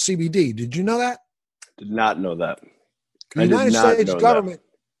patent on CBD. Did you know that? Did not know that. The United States government,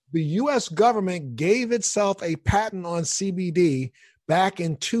 the U.S. government gave itself a patent on CBD back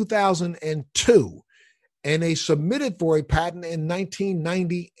in 2002, and they submitted for a patent in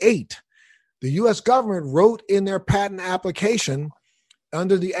 1998. The U.S. government wrote in their patent application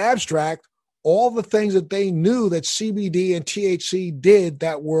under the abstract all the things that they knew that CBD and THC did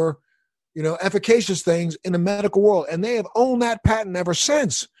that were, efficacious things in the medical world. And they have owned that patent ever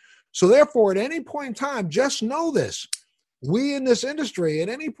since. So therefore, at any point in time, just know this. We in this industry, at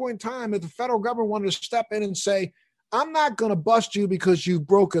any point in time, if the federal government wanted to step in and say, I'm not going to bust you because you've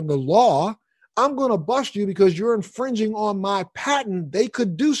broken the law, I'm going to bust you because you're infringing on my patent, they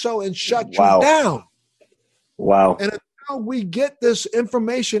could do so and shut you down. Wow. And we get this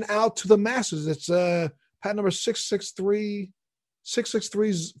information out to the masses. It's patent number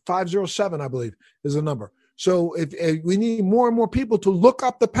 663-507, I believe, is the number. So if we need more and more people to look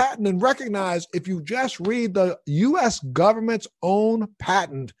up the patent and recognize, if you just read the U.S. government's own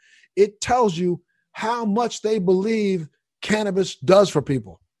patent, it tells you how much they believe cannabis does for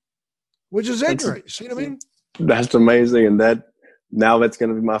people, which is ignorant. You see what I mean? That's amazing. And that's going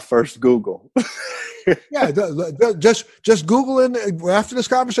to be my first Google. Yeah, just Google after this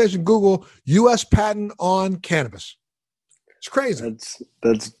conversation. Google U.S. patent on cannabis. It's crazy.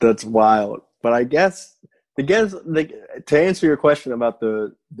 That's wild. But I guess to answer your question about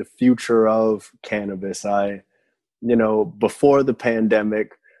the future of cannabis, before the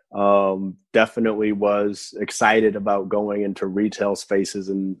pandemic, Definitely was excited about going into retail spaces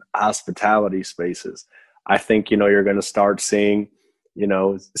and hospitality spaces. I think, you're going to start seeing,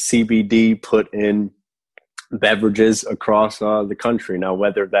 CBD put in beverages across the country. Now,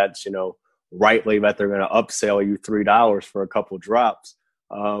 whether that's, rightly that they're going to upsell you $3 for a couple drops,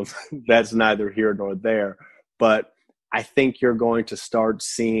 that's neither here nor there. But I think you're going to start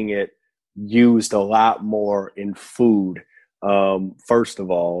seeing it used a lot more in food. First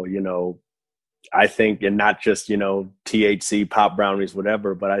of all, I think, and not just, THC, pop brownies,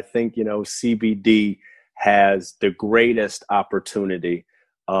 whatever, but I think, CBD has the greatest opportunity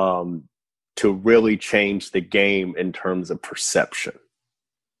to really change the game in terms of perception.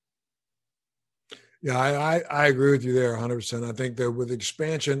 Yeah, I agree with you there 100%. I think that with the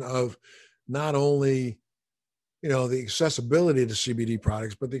expansion of not only, the accessibility to CBD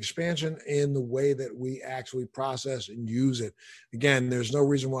products, but the expansion in the way that we actually process and use it. Again, there's no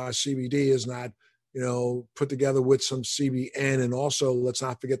reason why CBD is not, put together with some CBN. And also, let's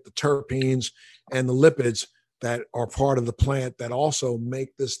not forget the terpenes and the lipids that are part of the plant that also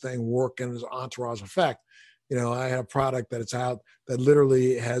make this thing work in its entourage effect. I have a product that it's out that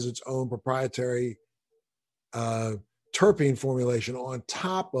literally has its own proprietary terpene formulation on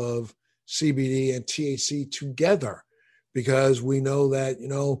top of CBD and THC together, because we know that,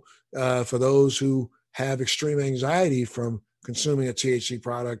 for those who have extreme anxiety from consuming a THC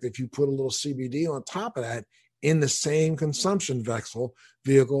product, if you put a little CBD on top of that in the same consumption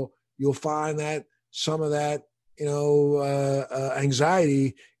vehicle, you'll find that some of that,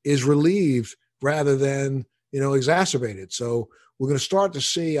 anxiety is relieved rather than, exacerbated. So we're going to start to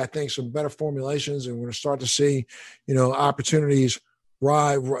see, I think, some better formulations, and we're going to start to see, opportunities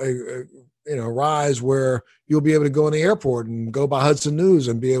rise where you'll be able to go in the airport and go by Hudson News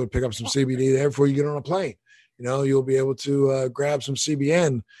and be able to pick up some CBD there before you get on a plane. You'll be able to grab some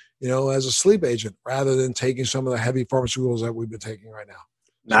CBN, as a sleep agent rather than taking some of the heavy pharmaceuticals that we've been taking right now.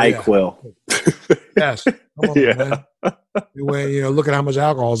 So, NyQuil. Yeah. Yes. Come on, man. Look at how much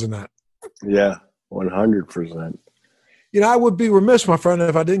alcohol is in that. Yeah, 100%. I would be remiss, my friend,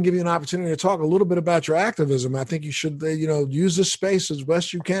 if I didn't give you an opportunity to talk a little bit about your activism. I think you should, use this space as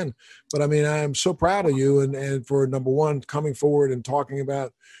best you can. But I am so proud of you and for, number one, coming forward and talking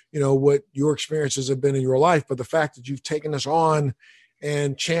about, what your experiences have been in your life, but the fact that you've taken this on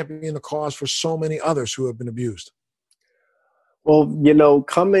and championed the cause for so many others who have been abused. Well,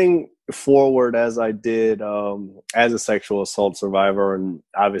 coming forward as I did as a sexual assault survivor, and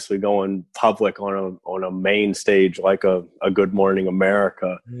obviously going public on a main stage like a Good Morning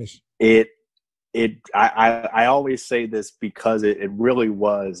America, yes. I always say this because it really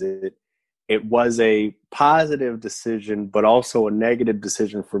was it was a positive decision, but also a negative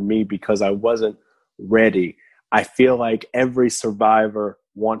decision for me because I wasn't ready. I feel like every survivor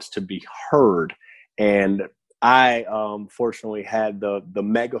wants to be heard, and I fortunately had the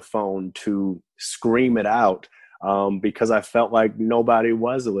megaphone to scream it out because I felt like nobody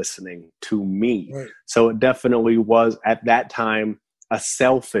was listening to me. Right. So it definitely was at that time a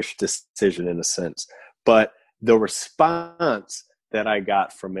selfish decision in a sense. But the response that I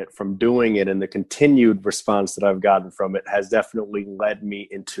got from it, from doing it, and the continued response that I've gotten from it has definitely led me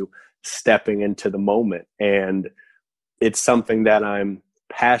into stepping into the moment. And it's something that I'm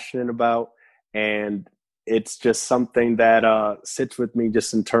passionate about, and it's just something that sits with me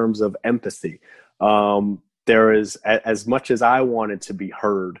just in terms of empathy. There is, as much as I wanted to be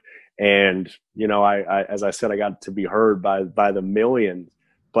heard, and, I as I said, I got to be heard by the millions,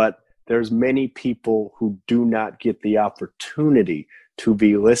 but there's many people who do not get the opportunity to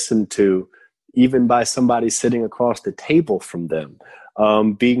be listened to, even by somebody sitting across the table from them,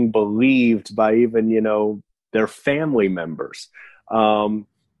 being believed by even, their family members. There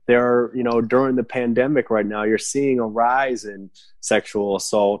are, during the pandemic right now, you're seeing a rise in sexual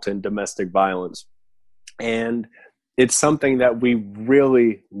assault and domestic violence. And it's something that we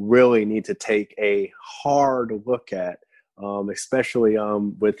really, really need to take a hard look at, especially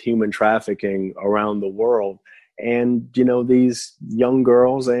with human trafficking around the world. And, these young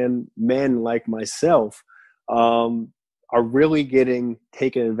girls and men like myself are really getting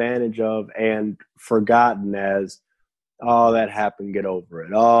taken advantage of and forgotten as, oh, that happened, get over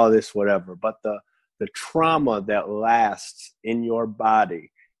it. Oh, this, whatever. But the trauma that lasts in your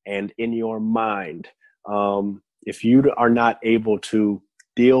body and in your mind, if you are not able to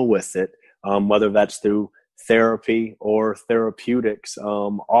deal with it, whether that's through therapy or therapeutics,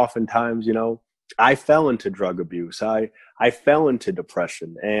 oftentimes, I fell into drug abuse. I fell into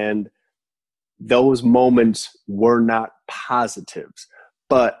depression, and those moments were not positives,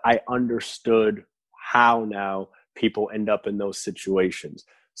 but I understood how now people end up in those situations.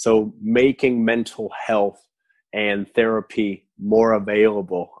 So making mental health and therapy more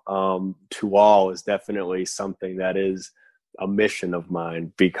available to all is definitely something that is a mission of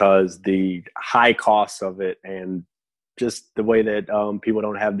mine, because the high costs of it and just the way that people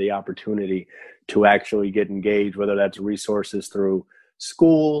don't have the opportunity to actually get engaged, whether that's resources through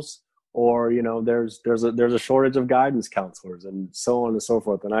schools or, there's a shortage of guidance counselors and so on and so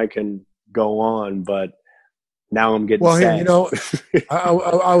forth. And I can go on, but now I'm getting sad.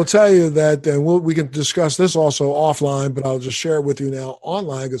 I will tell you that, and we can discuss this also offline, but I'll just share it with you now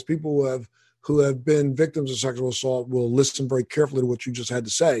online, because people who have been victims of sexual assault will listen very carefully to what you just had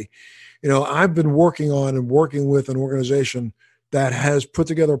to say. I've been working with an organization that has put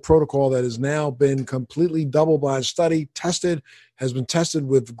together a protocol that has now been completely double-blind study tested, has been tested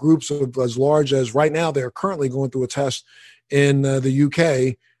with groups of as large as, right now they're currently going through a test in the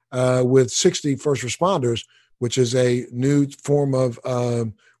UK with 60 first responders, which is a new form of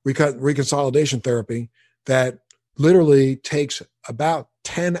reconsolidation therapy that literally takes about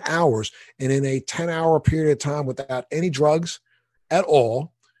 10 hours. And in a 10-hour period of time without any drugs at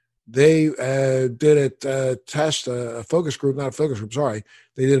all, they did a test, a focus group, not a focus group, sorry.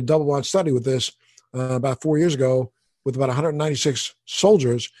 They did a double-blind study with this about 4 years ago with about 196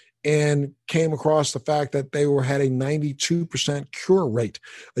 soldiers, and came across the fact that they had a 92% cure rate.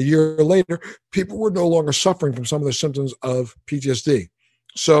 A year later, people were no longer suffering from some of the symptoms of PTSD.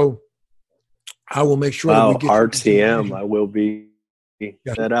 So I will make sure that we get RTM. I will be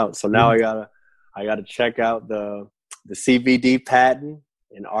that out. So now I gotta check out the CBD patent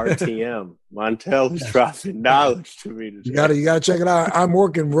and RTM. Montel is dropping knowledge to me today. You gotta check it out. I'm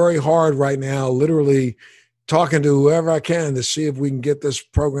working very hard right now, literally talking to whoever I can to see if we can get this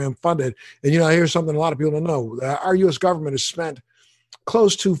program funded. And, here's something a lot of people don't know. Our U.S. government has spent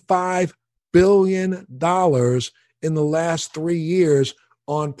close to $5 billion in the last 3 years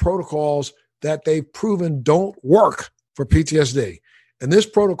on protocols that they've proven don't work for PTSD. And this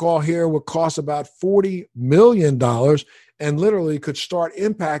protocol here would cost about $40 million and literally could start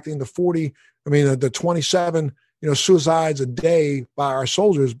impacting the 27, suicides a day by our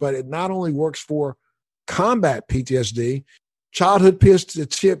soldiers. But it not only works for combat PTSD, childhood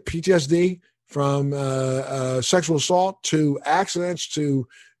PTSD from sexual assault to accidents to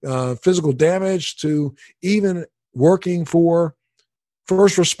physical damage to even working for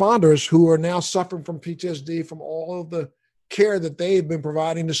first responders who are now suffering from PTSD from all of the care that they've been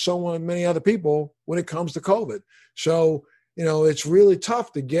providing to so many other people when it comes to COVID. So, it's really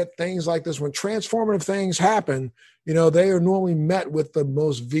tough to get things like this. When transformative things happen, they are normally met with the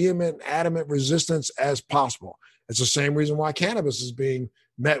most vehement, adamant resistance as possible. It's the same reason why cannabis is being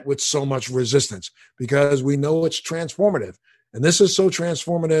met with so much resistance, because we know it's transformative. And this is so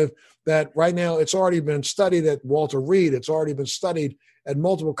transformative that right now it's already been studied at Walter Reed. It's already been studied at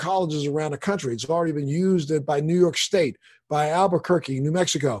multiple colleges around the country. It's already been used by New York State, by Albuquerque, New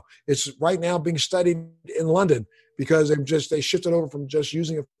Mexico. It's right now being studied in London, because they shifted over from just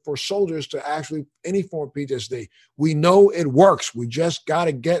using it for soldiers to actually any form of PTSD. We know it works. We just got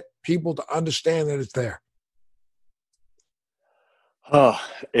to get people to understand that it's there. Oh,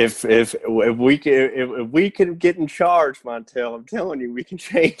 if we can get in charge, Montel, I'm telling you, we can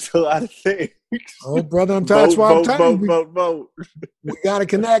change a lot of things. Oh, brother, I'm telling you, vote. We got to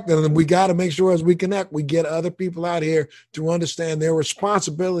connect, and we got to make sure as we connect, we get other people out here to understand their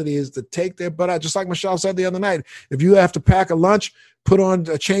responsibility is to take their butt out. Just like Michelle said the other night, if you have to pack a lunch, put on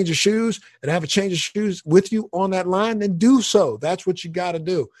a change of shoes, and have a change of shoes with you on that line, then do so. That's what you got to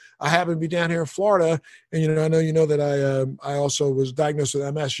do. I happen to be down here in Florida, and I know that I also was diagnosed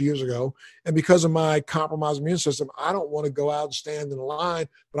with MS years ago, and because of my compromised immune system, I don't want to go out and stand in a line,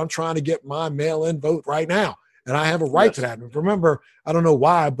 but I'm trying to get my mail-in vote right now. And I have a right to that. And remember, I don't know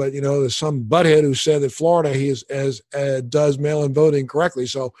why, but there's some butthead who said that Florida does mail-in voting correctly.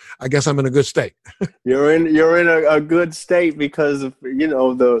 So I guess I'm in a good state. You're in a good state because of,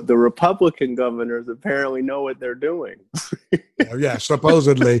 the Republican governors apparently know what they're doing. Yeah,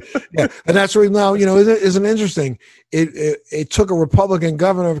 supposedly. Yeah, and that's right now. Isn't interesting? It took a Republican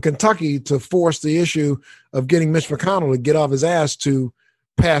governor of Kentucky to force the issue of getting Mitch McConnell to get off his ass to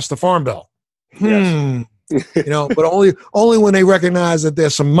pass the Farm Bill. Yes. But only when they recognize that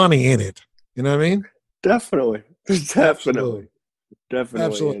there's some money in it. You know what I mean? Definitely. Absolutely.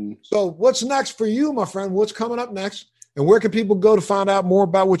 And so what's next for you, my friend? What's coming up next? And where can people go to find out more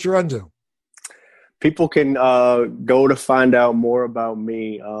about what you're into? People can go to find out more about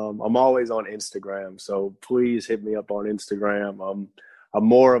me. I'm always on Instagram, so please hit me up on Instagram. I'm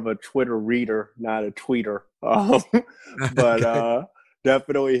more of a Twitter reader, not a tweeter. But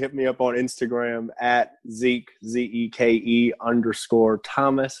definitely hit me up on Instagram at Zeke, Zeke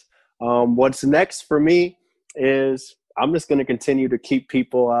 _Thomas. What's next for me is I'm just going to continue to keep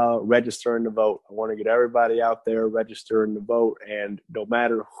people registering to vote. I want to get everybody out there registering to vote. And no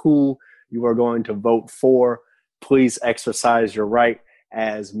matter who you are going to vote for, please exercise your right,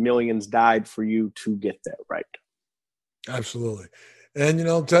 as millions died for you to get that right. Absolutely. And,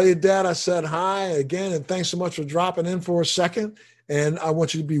 tell your dad I said hi again, and thanks so much for dropping in for a second. And I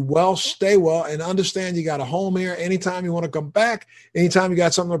want you to be well, stay well, and understand you got a home here. Anytime you want to come back, anytime you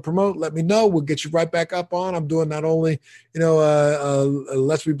got something to promote, let me know. We'll get you right back up on. I'm doing not only,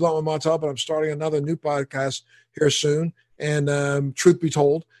 Let's Be Blunt with Martel, but I'm starting another new podcast here soon. And Truth Be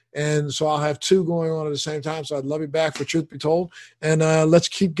Told. And so I'll have two going on at the same time. So I'd love you back for Truth Be Told. And let's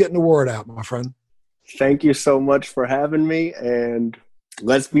keep getting the word out, my friend. Thank you so much for having me. And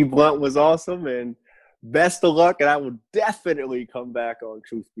Let's Be Blunt was awesome. And best of luck. And I will definitely come back on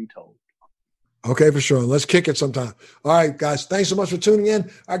Truth Be Told. Okay, for sure. Let's kick it sometime. All right, guys. Thanks so much for tuning in.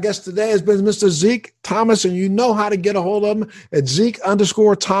 Our guest today has been Mr. Zeke Thomas, and you know how to get a hold of him at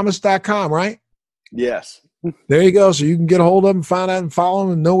Zeke_Thomas.com, right? Yes. There you go. So you can get a hold of him, find out and follow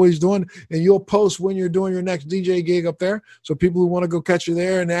him and know what he's doing. And you'll post when you're doing your next DJ gig up there. So people who want to go catch you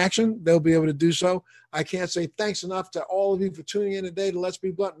there in action, they'll be able to do so. I can't say thanks enough to all of you for tuning in today to Let's Be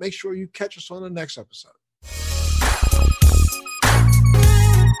Blunt. Make sure you catch us on the next episode.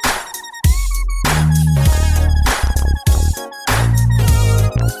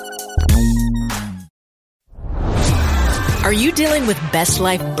 Are you dealing with best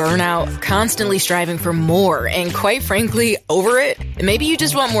life burnout, constantly striving for more, and quite frankly, over it? Maybe you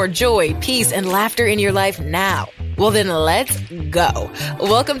just want more joy, peace, and laughter in your life now. Well, then let's go.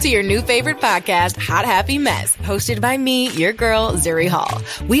 Welcome to your new favorite podcast, Hot Happy Mess, hosted by me, your girl, Zuri Hall.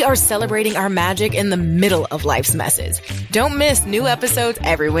 We are celebrating our magic in the middle of life's messes. Don't miss new episodes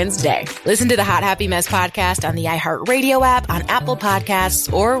every Wednesday. Listen to the Hot Happy Mess podcast on the iHeartRadio app, on Apple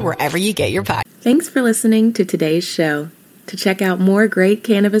Podcasts, or wherever you get your podcasts. Thanks for listening to today's show. To check out more great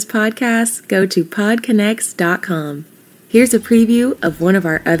cannabis podcasts, go to podconnects.com. Here's a preview of one of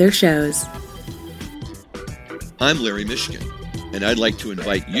our other shows. I'm Larry Michigan, and I'd like to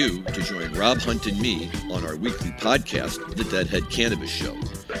invite you to join Rob Hunt and me on our weekly podcast, The Deadhead Cannabis Show.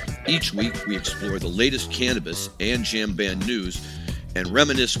 Each week, we explore the latest cannabis and jam band news and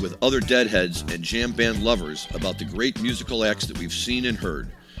reminisce with other Deadheads and jam band lovers about the great musical acts that we've seen and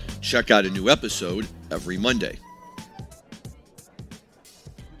heard. Check out a new episode every Monday.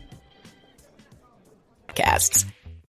 Podcasts.